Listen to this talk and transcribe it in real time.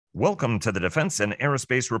Welcome to the Defense and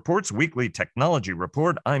Aerospace Report's weekly technology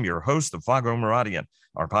report. I'm your host, Vago Muradian.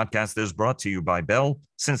 Our podcast is brought to you by Bell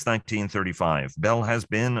since 1935. Bell has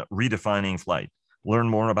been redefining flight. Learn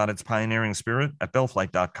more about its pioneering spirit at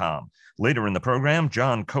bellflight.com. Later in the program,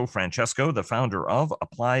 John CoFrancesco, the founder of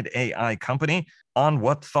Applied AI Company, on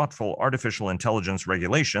what thoughtful artificial intelligence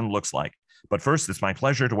regulation looks like. But first, it's my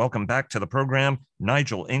pleasure to welcome back to the program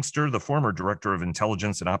Nigel Inkster, the former Director of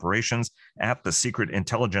Intelligence and Operations at the Secret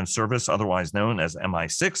Intelligence Service, otherwise known as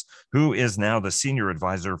MI6, who is now the Senior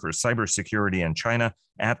Advisor for Cybersecurity in China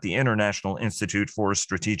at the International Institute for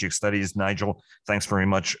Strategic Studies. Nigel, thanks very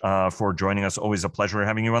much for joining us. Always a pleasure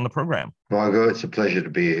having you on the program. Vago, it's a pleasure to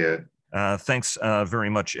be here. Thanks very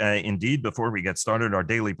much indeed. Before we get started, our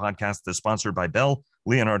daily podcast is sponsored by Bell.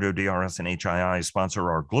 Leonardo, DRS, and HII sponsor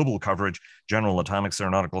our global coverage. General Atomics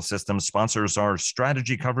Aeronautical Systems sponsors our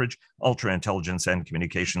strategy coverage. Ultra Intelligence and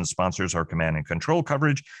Communications sponsors our command and control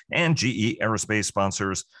coverage. And GE Aerospace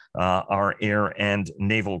sponsors our air and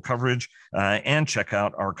naval coverage. And check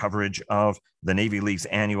out our coverage of the Navy League's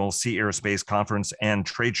annual Sea Aerospace Conference and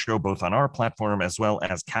Trade Show, both on our platform as well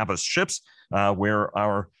as Cavas Ships, where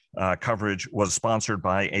our coverage was sponsored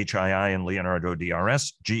by HII and Leonardo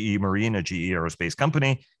DRS, GE Marine, a GE Aerospace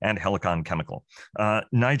company, and Helicon Chemical.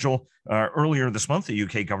 Nigel, earlier this month, the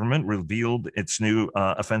UK government revealed its new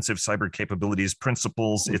offensive cyber capabilities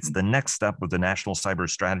principles. It's the next step of the national cyber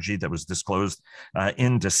strategy that was disclosed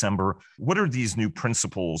in December. What are these new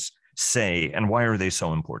principles say, and why are they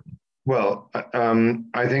so important? Well,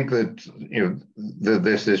 I think that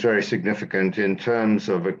this is very significant in terms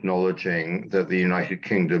of acknowledging that the United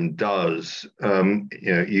Kingdom does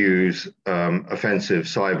use offensive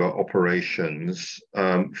cyber operations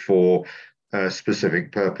for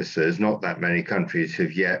specific purposes. Not that many countries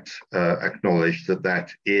have yet acknowledged that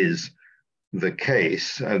that is the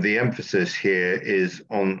case. The emphasis here is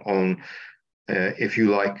on if you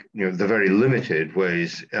like, the very limited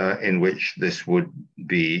ways in which this would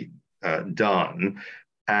be done,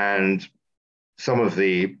 and some of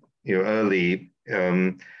the early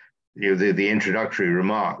the introductory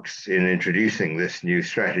remarks in introducing this new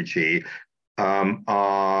strategy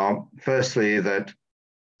are firstly that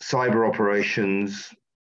cyber operations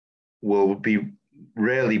will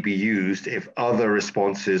rarely be used if other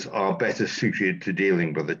responses are better suited to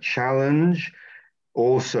dealing with a challenge.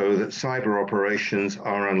 Also, that cyber operations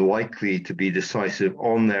are unlikely to be decisive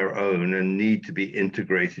on their own and need to be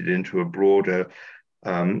integrated into a broader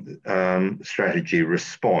strategy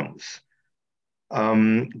response.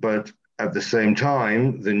 But at the same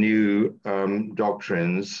time, the new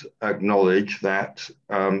doctrines acknowledge that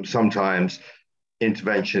sometimes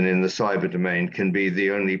intervention in the cyber domain can be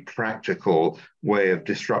the only practical way of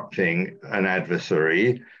disrupting an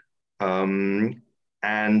adversary.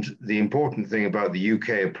 And the important thing about the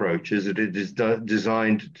UK approach is that it is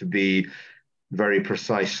designed to be very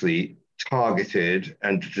precisely targeted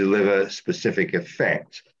and to deliver specific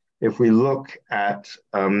effect. If we look at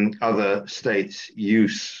other states'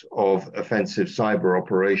 use of offensive cyber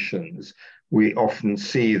operations, we often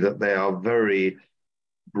see that they are very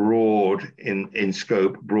broad in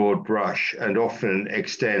scope, broad brush, and often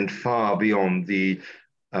extend far beyond the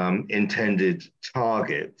intended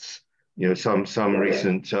targets. Some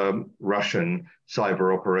recent Russian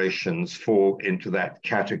cyber operations fall into that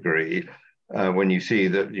category when you see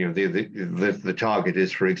that the target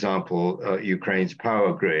is, for example, Ukraine's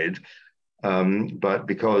power grid, but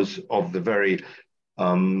because of the very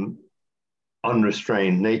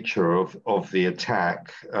unrestrained nature of the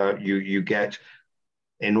attack, you get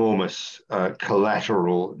enormous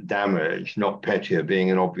collateral damage, not pettier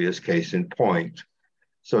being an obvious case in point.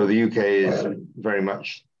 So the UK is very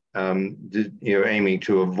much aiming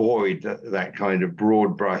to avoid that kind of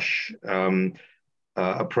broad brush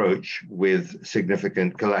approach with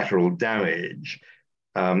significant collateral damage,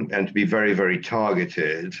 and to be very, very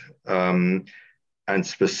targeted and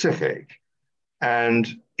specific. And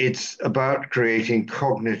it's about creating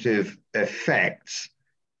cognitive effects,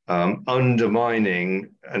 undermining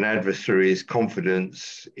an adversary's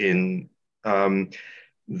confidence in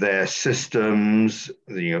their systems,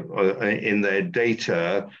 in their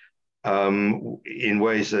data, in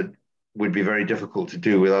ways that would be very difficult to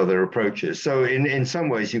do with other approaches. So in some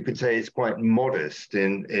ways, you could say it's quite modest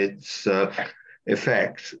in its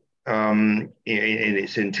effect, in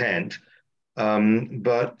its intent.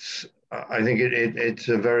 But I think it's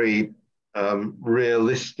a very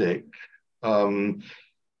realistic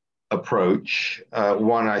approach.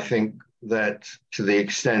 One, I think that to the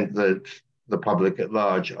extent that the public at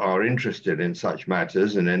large are interested in such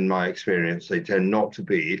matters, and in my experience, they tend not to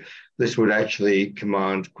be, this would actually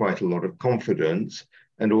command quite a lot of confidence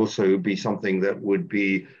and also be something that would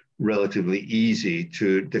be relatively easy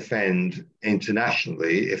to defend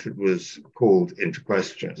internationally if it was called into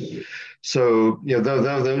question. So,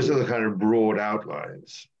 those are the kind of broad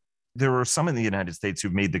outlines. There are some in the United States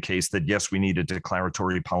who've made the case that, yes, we need a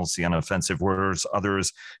declaratory policy on offensive, whereas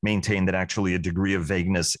others maintain that actually a degree of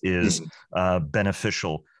vagueness is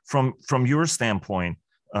beneficial. From your standpoint,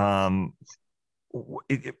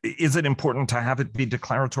 is it important to have it be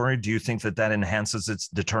declaratory? Do you think that enhances its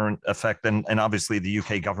deterrent effect? And obviously the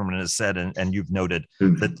UK government has said, and you've noted,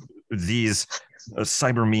 that these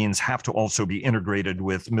cyber means have to also be integrated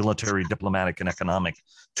with military, diplomatic, and economic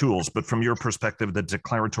tools. But from your perspective, the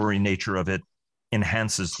declaratory nature of it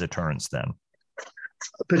enhances deterrence then?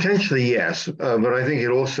 Potentially, yes, but I think it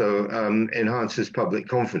also enhances public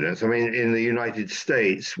confidence. I mean, in the United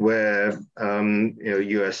States, where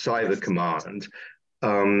U.S. Cyber Command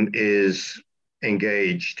is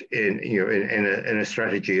engaged in a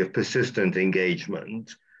strategy of persistent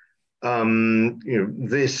engagement,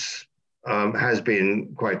 this has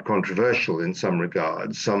been quite controversial in some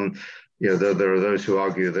regards. There are those who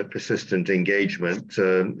argue that persistent engagement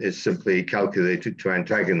is simply calculated to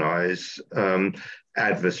antagonize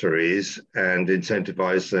adversaries and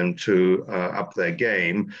incentivize them to up their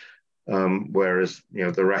game, whereas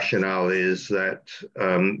the rationale is that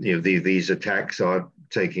these attacks are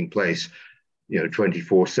taking place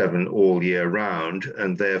 24/7 all year round,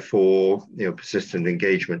 and therefore persistent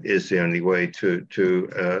engagement is the only way to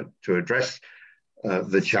address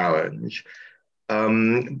the challenge.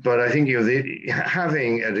 But I think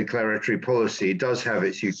having a declaratory policy does have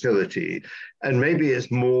its utility, and maybe it's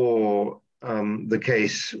more the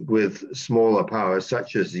case with smaller powers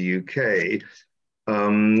such as the UK.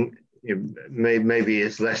 Maybe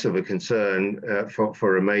it's less of a concern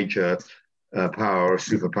for a major power or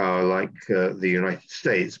superpower like the United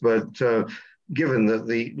States. But given that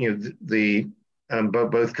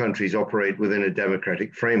both countries operate within a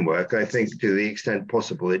democratic framework, I think to the extent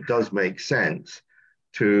possible, it does make sense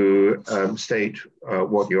to state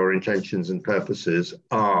what your intentions and purposes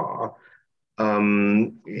are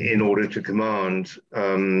in order to command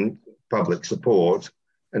public support.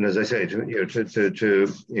 And as I say, to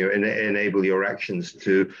enable your actions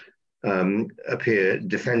to appear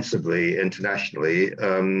defensively internationally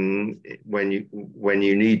when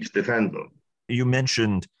you need to defend them. You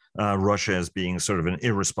mentioned Russia as being sort of an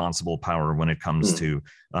irresponsible power when it comes to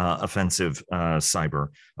offensive cyber.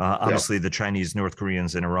 Obviously, the Chinese, North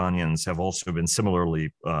Koreans, and Iranians have also been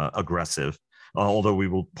similarly aggressive. Although we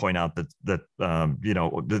will point out that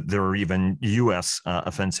there are even U.S.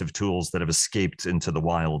 Offensive tools that have escaped into the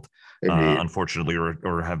wild, unfortunately,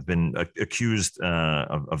 or have been accused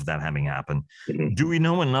of that having happened. Do we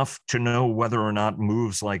know enough to know whether or not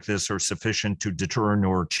moves like this are sufficient to deter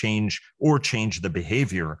or change the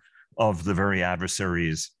behavior of the very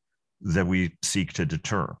adversaries that we seek to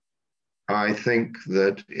deter? I think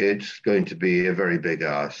that it's going to be a very big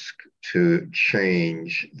ask to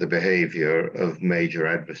change the behavior of major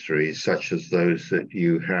adversaries, such as those that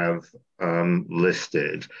you have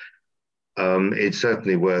listed. It's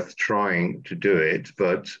certainly worth trying to do it,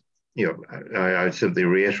 but I simply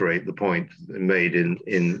reiterate the point made in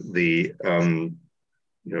the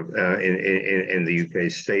in the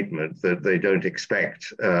UK statement that they don't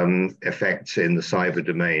expect effects in the cyber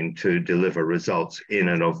domain to deliver results in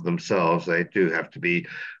and of themselves. They do have to be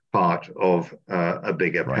part of a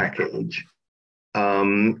bigger package.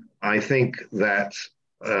 I think that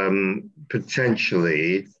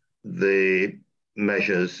potentially the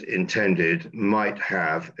measures intended might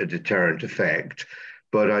have a deterrent effect,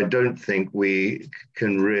 but I don't think we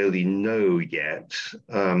can really know yet.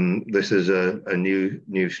 This is a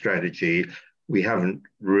new strategy. We haven't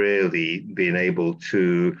really been able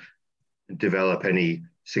to develop any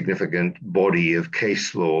significant body of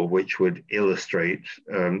case law which would illustrate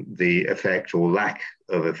the effect or lack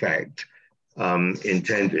of effect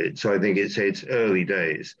intended. So I think it's early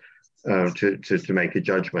days to make a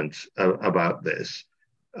judgment about this.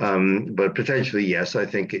 But potentially, yes, I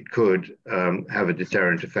think it could have a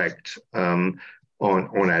deterrent effect on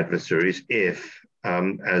adversaries if,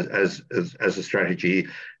 as the strategy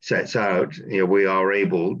sets out, we are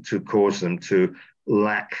able to cause them to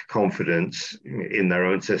lack confidence in their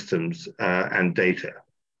own systems and data.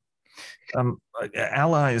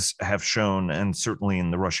 Allies have shown, and certainly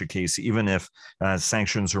in the Russia case, even if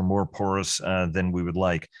sanctions are more porous than we would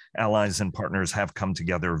like, allies and partners have come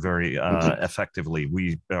together very effectively.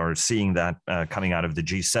 We are seeing that coming out of the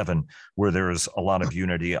G7, where there is a lot of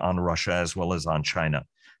unity on Russia as well as on China.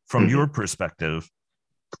 From your perspective,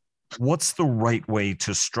 what's the right way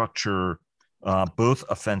to structure both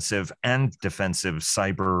offensive and defensive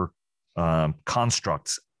cyber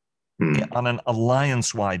constructs on an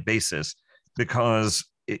alliance-wide basis, because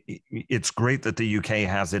it's great that the UK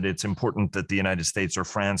has it. It's important that the United States or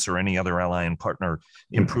France or any other ally and partner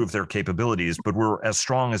improve their capabilities, but we're as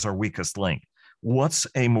strong as our weakest link. What's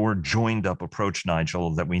a more joined up approach,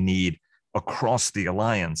 Nigel, that we need across the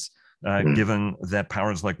alliance, given that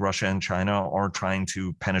powers like Russia and China are trying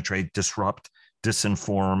to penetrate, disrupt,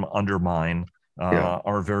 disinform, undermine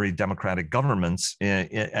our very democratic governments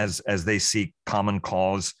as they seek common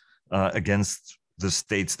cause against the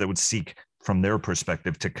states that would seek, from their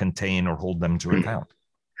perspective, to contain or hold them to account?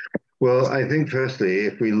 Well, I think firstly,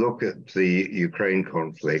 if we look at the Ukraine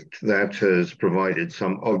conflict, that has provided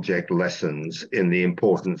some object lessons in the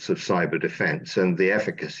importance of cyber defense and the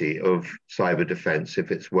efficacy of cyber defense if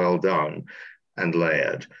it's well done and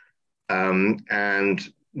layered. And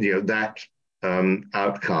that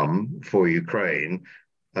outcome for Ukraine,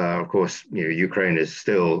 of course, Ukraine is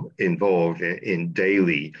still involved in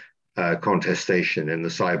daily contestation in the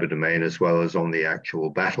cyber domain as well as on the actual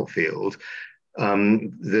battlefield.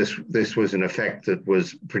 This was an effect that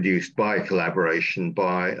was produced by collaboration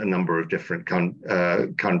by a number of different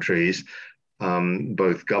countries,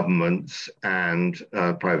 both governments and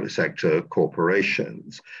private sector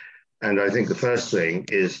corporations. And I think the first thing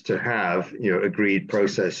is to have agreed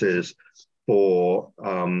processes for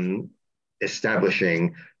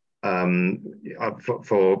establishing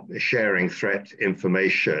for sharing threat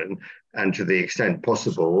information, and to the extent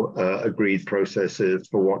possible, agreed processes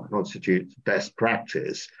for what constitutes best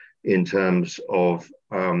practice in terms of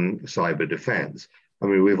cyber defense. I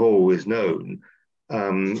mean, we've always known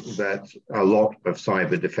that a lot of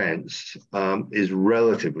cyber defense is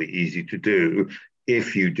relatively easy to do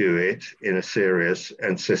if you do it in a serious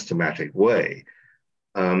and systematic way.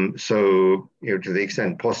 So, to the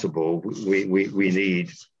extent possible, we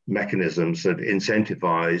need mechanisms that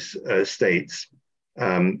incentivize states,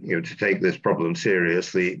 to take this problem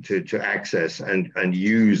seriously, to access and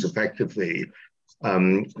use effectively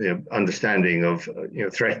understanding of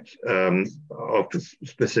threat of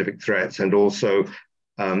specific threats, and also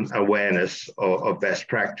awareness of best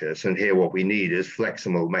practice. And here, what we need is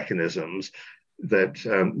flexible mechanisms that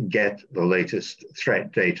get the latest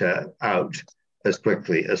threat data out as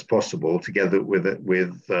quickly as possible, together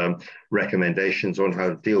with recommendations on how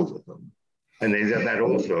to deal with them. And that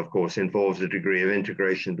also, of course, involves a degree of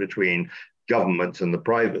integration between governments and the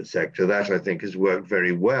private sector. That, I think, has worked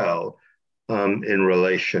very well in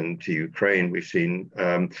relation to Ukraine. We've seen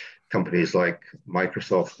companies like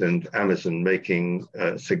Microsoft and Amazon making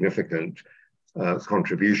significant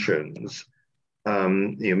contributions.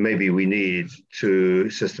 Maybe we need to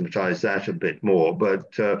systematize that a bit more,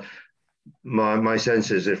 but my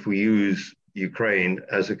sense is if we use Ukraine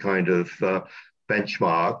as a kind of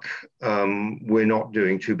benchmark, we're not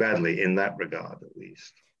doing too badly in that regard, at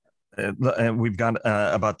least. We've got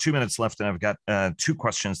about 2 minutes left, and I've got two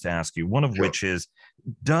questions to ask you. One of which is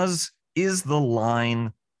the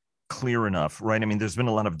line clear enough, right? I mean, there's been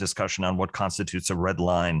a lot of discussion on what constitutes a red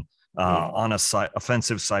line on a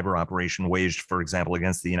offensive cyber operation waged, for example,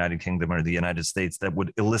 against the United Kingdom or the United States that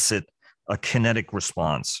would elicit a kinetic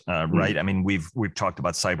response, right? I mean, we've talked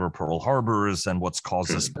about cyber Pearl Harbors and what's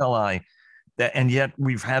caused the spell eye, and yet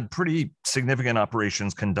we've had pretty significant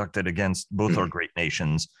operations conducted against both our great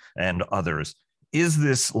nations and others. Is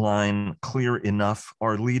this line clear enough?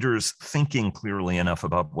 Are leaders thinking clearly enough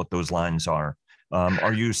about what those lines are?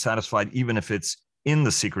 Are you satisfied, even if it's in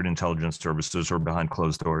the secret intelligence services or behind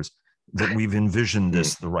closed doors, that we've envisioned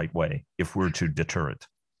this the right way if we're to deter it?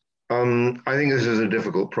 I think this is a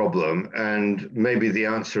difficult problem, and maybe the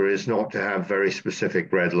answer is not to have very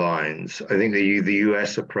specific red lines. I think the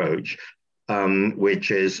US approach,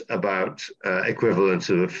 which is about equivalence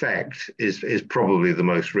of effect, is probably the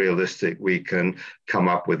most realistic we can come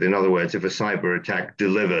up with. In other words, if a cyber attack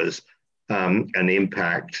delivers an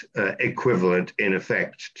impact equivalent in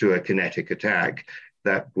effect to a kinetic attack,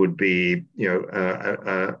 that would be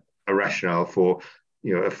a rationale for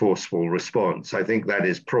a forceful response. I think that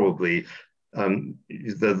is probably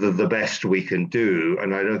the best we can do,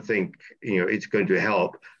 and I don't think it's going to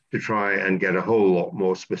help to try and get a whole lot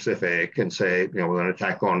more specific and say well, an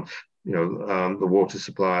attack on the water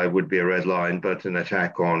supply would be a red line, but an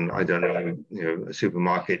attack on I don't know a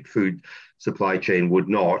supermarket food supply chain would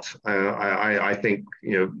not. I think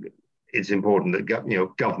it's important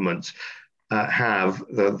that governments have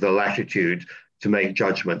the latitude to make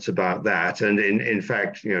judgments about that. And in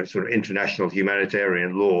fact, sort of international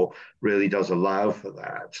humanitarian law really does allow for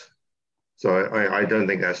that. So I don't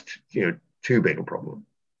think that's too big a problem.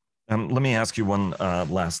 Let me ask you one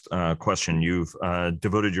last question. You've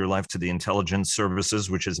devoted your life to the intelligence services,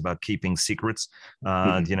 which is about keeping secrets.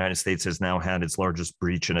 The United States has now had its largest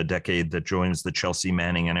breach in a decade that joins the Chelsea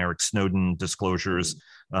Manning and Eric Snowden disclosures.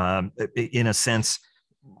 In a sense,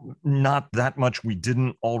 not that much we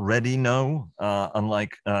didn't already know,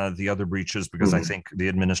 unlike the other breaches, because I think the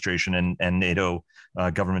administration and NATO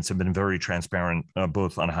governments have been very transparent,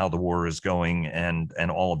 both on how the war is going and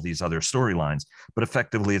all of these other storylines. But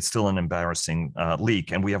effectively, it's still an embarrassing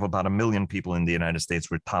leak. And we have about 1 million people in the United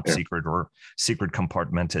States with top secret or secret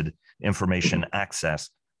compartmented information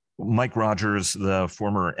access. Mike Rogers, the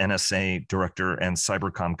former NSA director and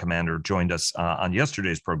cybercom commander, joined us on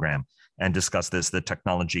yesterday's program and discuss this, that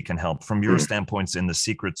technology can help. From your standpoints in the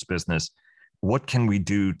secrets business, what can we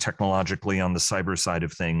do technologically on the cyber side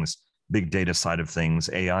of things, big data side of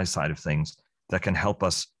things, AI side of things, that can help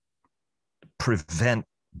us prevent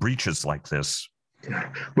breaches like this?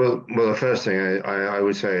 Well, the first thing I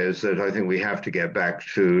would say is that I think we have to get back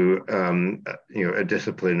to a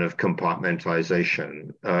discipline of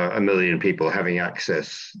compartmentalization. 1 million people having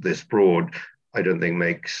access this broad, I don't think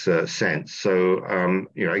makes sense. So,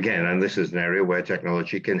 again, and this is an area where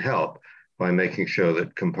technology can help by making sure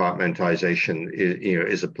that compartmentalization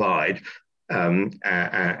is applied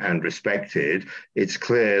and respected. It's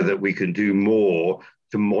clear that we can do more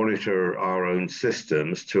to monitor our own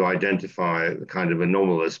systems to identify the kind of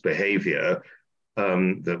anomalous behavior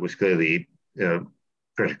that was clearly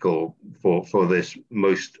critical for this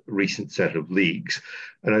most recent set of leaks.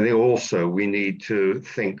 And I think also we need to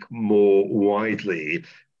think more widely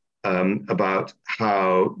about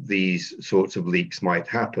how these sorts of leaks might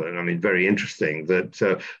happen. I mean, very interesting that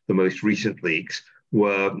the most recent leaks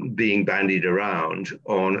were being bandied around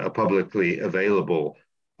on a publicly available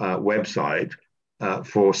website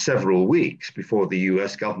for several weeks before the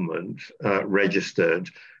US government registered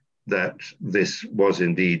that this was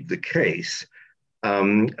indeed the case.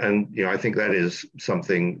 And I think that is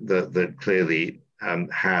something that clearly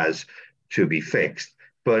has to be fixed.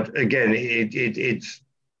 But again, it's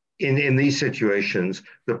in these situations,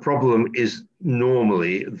 the problem is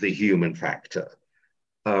normally the human factor.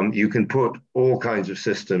 You can put all kinds of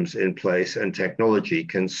systems in place, and technology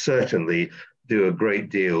can certainly do a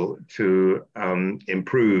great deal to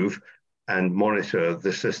improve and monitor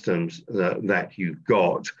the systems that you've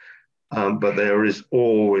got. But there is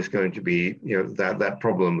always going to be, that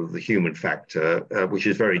problem of the human factor, which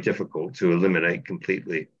is very difficult to eliminate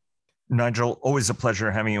completely. Nigel, always a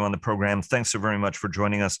pleasure having you on the program. Thanks so very much for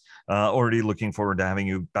joining us. Already looking forward to having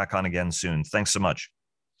you back on again soon. Thanks so much.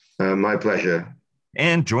 My pleasure.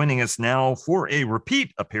 And joining us now for a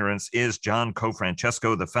repeat appearance is John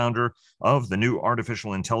CoFrancesco, the founder of the new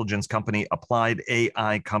artificial intelligence company, Applied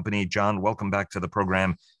AI Company. John, welcome back to the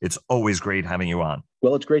program. It's always great having you on.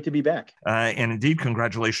 Well, it's great to be back. And indeed,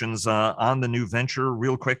 congratulations on the new venture.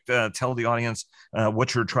 Real quick, tell the audience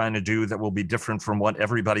what you're trying to do that will be different from what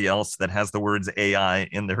everybody else that has the words AI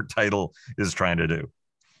in their title is trying to do.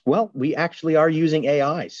 Well, we actually are using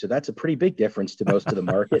AI, so that's a pretty big difference to most of the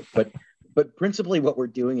market. But principally what we're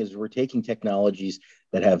doing is we're taking technologies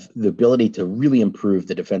that have the ability to really improve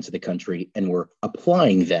the defense of the country, and we're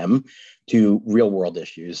applying them to real world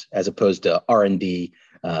issues as opposed to R&D,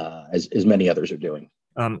 as many others are doing.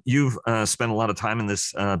 You've spent a lot of time in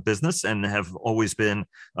this business and have always been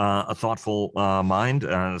a thoughtful mind.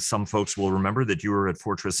 Some folks will remember that you were at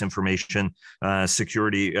Fortress Information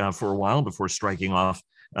Security for a while before striking off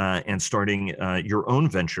and starting your own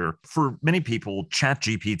venture. For many people,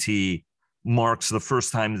 ChatGPT marks the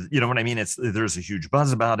first time, you know what I mean? There's a huge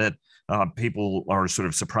buzz about it. People are sort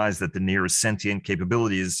of surprised at the near sentient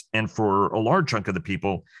capabilities. And for a large chunk of the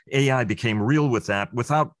people, AI became real with that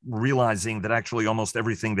without realizing that actually almost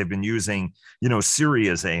everything they've been using, Siri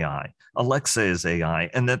is AI, Alexa is AI,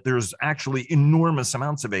 and that there's actually enormous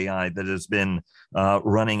amounts of AI that has been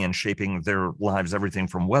running and shaping their lives, everything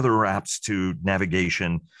from weather apps to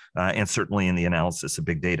navigation, and certainly in the analysis of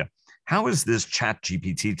big data. How is this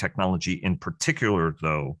ChatGPT technology in particular,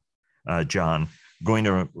 though, John, going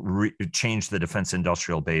to change the defense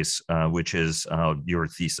industrial base, which is your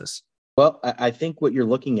thesis? Well, I think what you're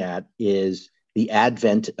looking at is the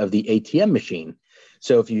advent of the ATM machine.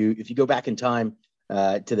 So if you go back in time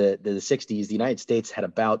to the 60s, the United States had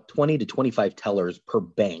about 20 to 25 tellers per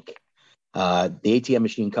bank. The ATM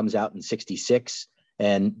machine comes out in 66,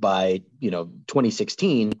 and by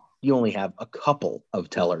 2016, you only have a couple of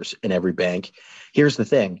tellers in every bank. Here's the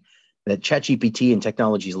thing, that ChatGPT and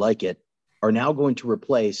technologies like it are now going to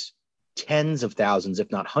replace tens of thousands,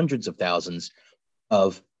 if not hundreds of thousands,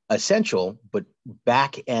 of essential, but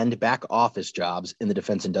back office jobs in the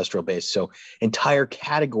defense industrial base. So entire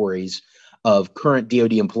categories of current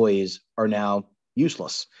DoD employees are now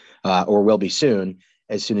useless, or will be soon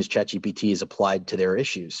as ChatGPT is applied to their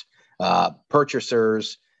issues.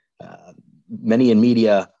 Purchasers, many in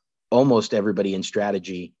media, almost everybody in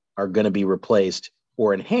strategy are going to be replaced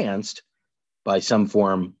or enhanced by some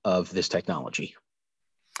form of this technology.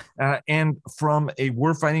 And from a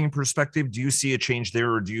warfighting perspective, do you see a change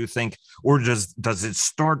there, or do you think, or does it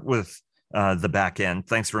start with the back end?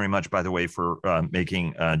 Thanks very much, by the way, for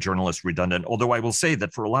making journalists redundant. Although I will say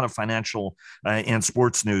that for a lot of financial and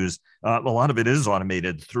sports news, a lot of it is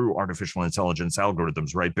automated through artificial intelligence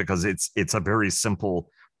algorithms, right? Because it's a very simple,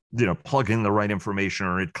 plug in the right information,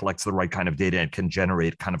 or it collects the right kind of data and can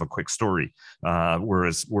generate kind of a quick story.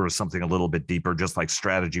 Whereas something a little bit deeper, just like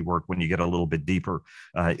strategy work, when you get a little bit deeper,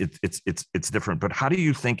 it's different. But how do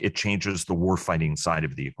you think it changes the warfighting side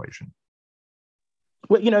of the equation?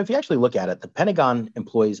 Well, if you actually look at it, the Pentagon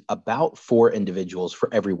employs about 4 individuals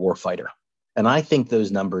for every warfighter. And I think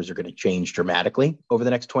those numbers are going to change dramatically over the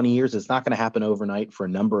next 20 years. It's not going to happen overnight for a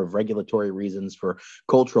number of regulatory reasons, for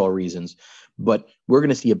cultural reasons. But we're going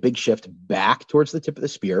to see a big shift back towards the tip of the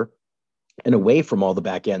spear and away from all the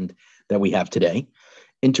back end that we have today.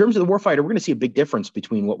 In terms of the warfighter, we're going to see a big difference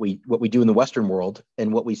between what we do in the Western world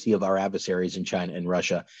and what we see of our adversaries in China and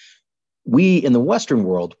Russia. We in the Western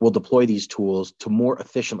world will deploy these tools to more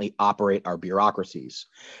efficiently operate our bureaucracies.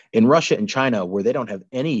 In Russia and China, where they don't have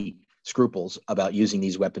any scruples about using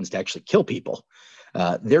these weapons to actually kill people,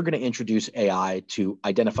 they're going to introduce AI to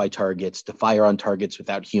identify targets, to fire on targets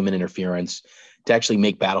without human interference, to actually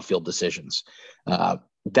make battlefield decisions.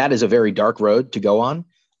 That is a very dark road to go on.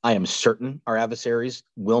 I am certain our adversaries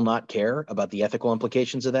will not care about the ethical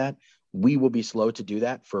implications of that. We will be slow to do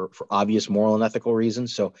that for obvious moral and ethical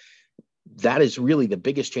reasons. So that is really the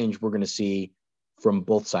biggest change we're going to see from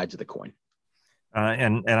both sides of the coin.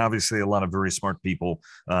 And obviously, a lot of very smart people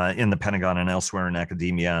in the Pentagon and elsewhere in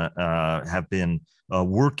academia have been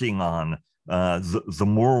working on the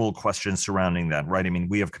moral questions surrounding that, right? I mean,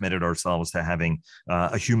 we have committed ourselves to having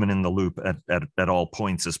a human in the loop at all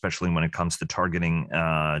points, especially when it comes to targeting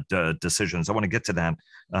decisions. I want to get to that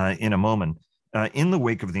in a moment. In the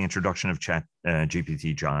wake of the introduction of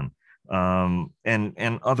ChatGPT, John,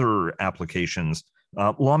 and other applications,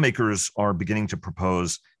 lawmakers are beginning to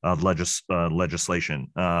propose legislation.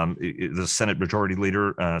 The Senate Majority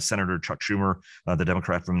Leader, Senator Chuck Schumer, the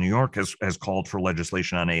Democrat from New York, has called for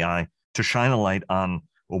legislation on AI to shine a light on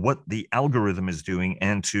what the algorithm is doing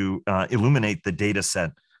and to illuminate the data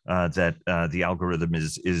set that the algorithm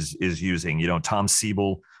is using. Tom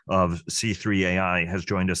Siebel of C3 AI has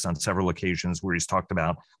joined us on several occasions where he's talked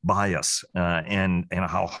about bias and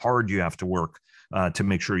how hard you have to work to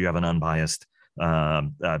make sure you have an unbiased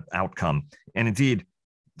outcome. And indeed,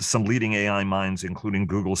 some leading AI minds, including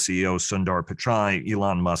Google CEO Sundar Pichai,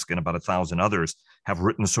 Elon Musk, and about 1,000 others, have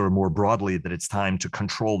written sort of more broadly that it's time to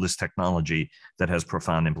control this technology that has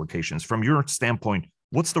profound implications. From your standpoint,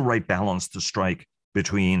 what's the right balance to strike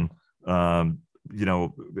between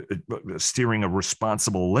steering a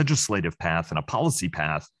responsible legislative path and a policy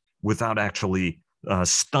path without actually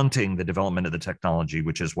stunting the development of the technology,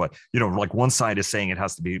 which is what, like one side is saying it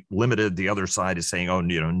has to be limited. The other side is saying,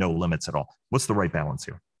 no limits at all. What's the right balance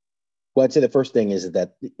here? Well, I'd say the first thing is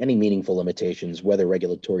that any meaningful limitations, whether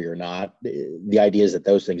regulatory or not, the idea is that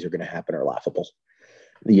those things are going to happen are laughable.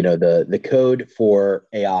 The code for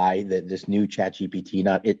AI, this new ChatGPT,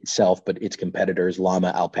 not itself, but its competitors,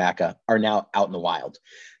 Llama, Alpaca, are now out in the wild.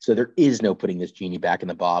 So there is no putting this genie back in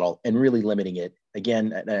the bottle and really limiting it.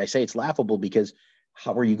 Again, and I say it's laughable because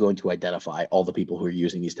how are you going to identify all the people who are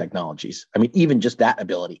using these technologies? I mean, even just that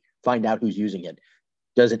ability, find out who's using it,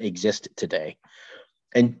 doesn't exist today.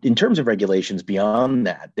 And in terms of regulations beyond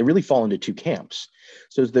that, they really fall into 2 camps.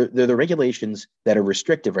 So they're the regulations that are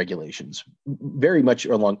restrictive regulations, very much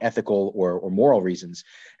along ethical or moral reasons.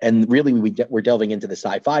 And really, we're delving into the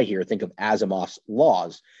sci-fi here. Think of Asimov's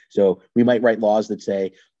laws. So we might write laws that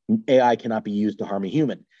say AI cannot be used to harm a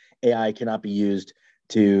human. AI cannot be used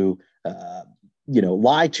to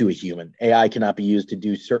lie to a human. AI cannot be used to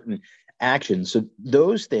do certain actions. So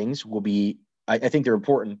those things will be, I think they're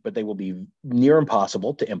important, but they will be near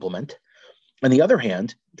impossible to implement. On the other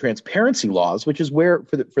hand, transparency laws, which is where,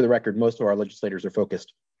 for the record, most of our legislators are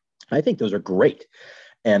focused, I think those are great.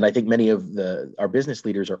 And I think many of our business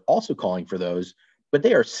leaders are also calling for those, but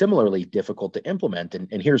they are similarly difficult to implement.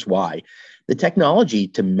 And here's why. The technology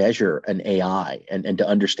to measure an AI and to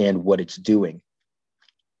understand what it's doing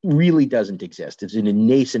really doesn't exist. It's in a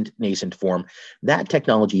nascent form. That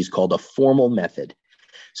technology is called a formal method.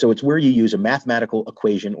 So it's where you use a mathematical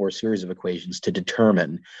equation or a series of equations to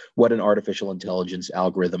determine what an artificial intelligence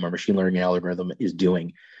algorithm or machine learning algorithm is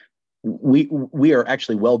doing. We are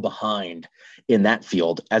actually well behind in that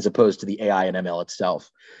field as opposed to the AI and ML itself.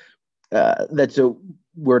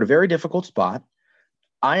 We're at a very difficult spot.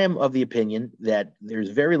 I am of the opinion that there's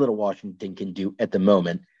very little Washington can do at the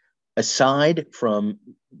moment, aside from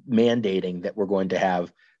mandating that we're going to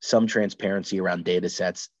have some transparency around data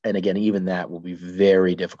sets. And again, even that will be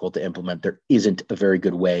very difficult to implement. There isn't a very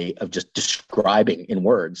good way of just describing in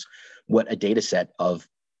words what a data set of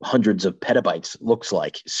hundreds of petabytes looks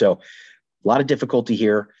like. So a lot of difficulty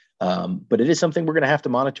here, but it is something we're going to have to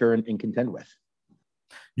monitor and contend with.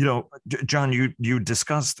 John, you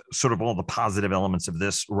discussed sort of all the positive elements of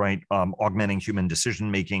this, right? Augmenting human decision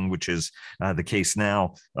making, which is the case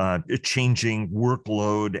now, changing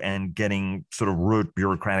workload and getting sort of rote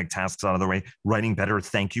bureaucratic tasks out of the way, writing better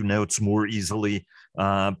thank you notes more easily.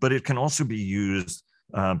 But it can also be used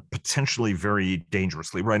potentially very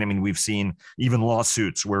dangerously, right? I mean, we've seen even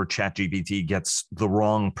lawsuits where ChatGPT gets the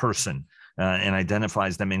wrong person and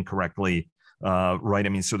identifies them incorrectly. Right. I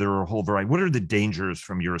mean, so there are a whole variety. What are the dangers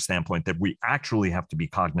from your standpoint that we actually have to be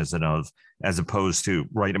cognizant of as opposed to,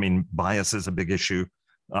 right? I mean, bias is a big issue.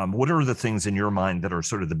 What are the things in your mind that are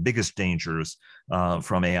sort of the biggest dangers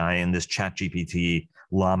from AI in this ChatGPT,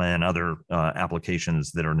 Llama, and other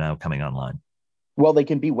applications that are now coming online? Well, they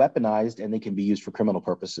can be weaponized and they can be used for criminal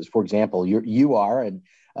purposes. For example, you are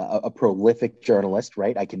a prolific journalist,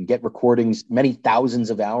 right? I can get recordings, many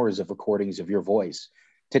thousands of hours of recordings of your voice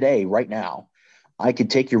today, right now. I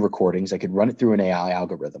could take your recordings, I could run it through an AI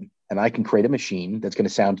algorithm, and I can create a machine that's going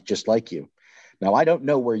to sound just like you. Now, I don't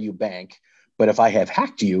know where you bank, but if I have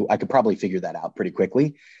hacked you, I could probably figure that out pretty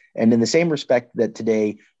quickly. And in the same respect that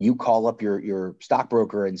today you call up your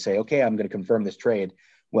stockbroker and say, okay, I'm going to confirm this trade.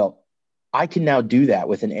 Well, I can now do that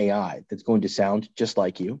with an AI that's going to sound just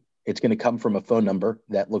like you. It's going to come from a phone number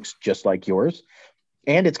that looks just like yours.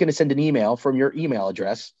 And it's going to send an email from your email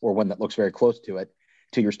address, or one that looks very close to it,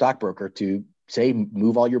 to your stockbroker to say,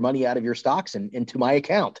 move all your money out of your stocks and into my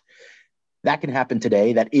account. That can happen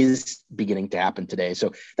today. That is beginning to happen today.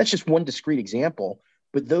 So that's just one discrete example,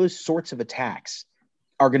 but those sorts of attacks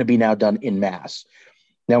are going to be now done in mass.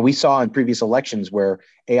 Now, we saw in previous elections where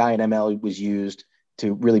AI and ML was used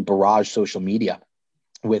to really barrage social media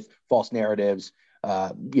with false narratives,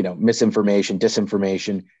 misinformation,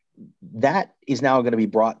 disinformation. That is now going to be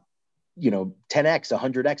brought, 10x,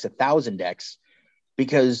 100x, 1000x,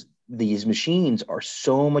 because these machines are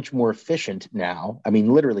so much more efficient now. I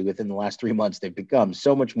mean, literally within the last 3 months, they've become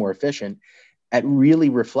so much more efficient at really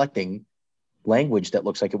reflecting language that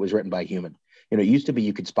looks like it was written by a human. It used to be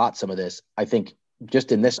you could spot some of this. I think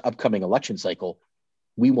just in this upcoming election cycle,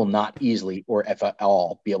 we will not easily, or if at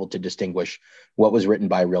all, be able to distinguish what was written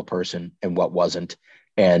by a real person and what wasn't,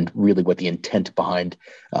 and really what the intent behind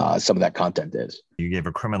some of that content is. You gave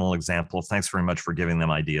a criminal example. Thanks very much for giving them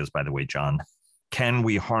ideas, by the way, John. Can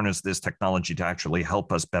we harness this technology to actually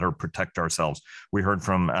help us better protect ourselves? We heard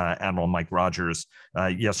from Admiral Mike Rogers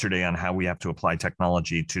yesterday on how we have to apply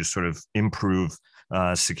technology to sort of improve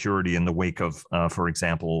security in the wake of, for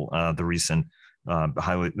example, the recent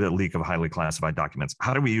the leak of highly classified documents.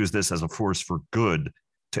 How do we use this as a force for good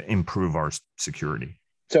to improve our security?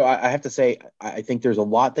 So I have to say, I think there's a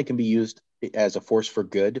lot that can be used as a force for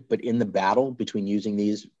good, but in the battle between using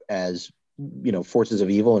these as forces of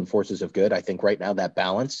evil and forces of good, I think right now that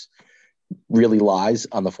balance really lies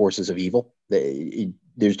on the forces of evil.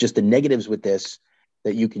 There's just the negatives with this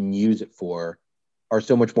that you can use it for are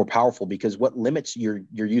so much more powerful, because what limits your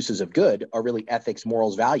uses of good are really ethics,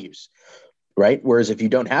 morals, values, right? Whereas if you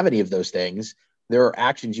don't have any of those things, there are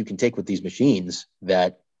actions you can take with these machines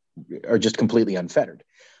that are just completely unfettered.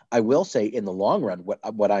 I will say, in the long run,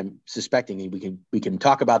 what I'm suspecting, and we can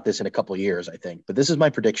talk about this in a couple of years, I think, but this is my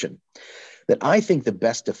prediction, that I think the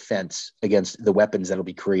best defense against the weapons that will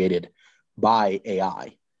be created by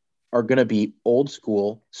AI are going to be old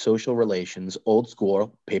school social relations, old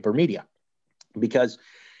school paper media. Because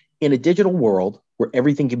in a digital world where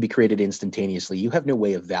everything can be created instantaneously, you have no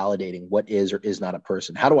way of validating what is or is not a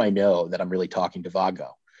person. How do I know that I'm really talking to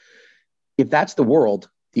Vago? If that's the world,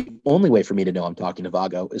 the only way for me to know I'm talking to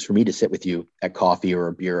Vago is for me to sit with you at coffee or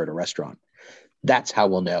a beer at a restaurant. That's how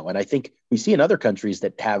we'll know. And I think we see in other countries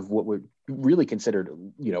that have what would really considered,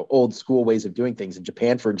 old school ways of doing things. In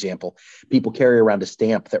Japan, for example, people carry around a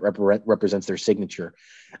stamp that represents their signature.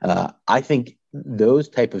 I think those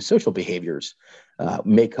type of social behaviors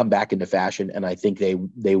may come back into fashion, and I think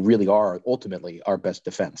they really are ultimately our best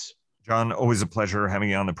defense. John, always a pleasure having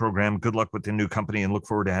you on the program. Good luck with the new company and look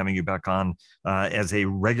forward to having you back on as a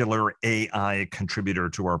regular AI contributor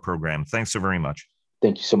to our program. Thanks so very much.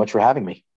 Thank you so much for having me.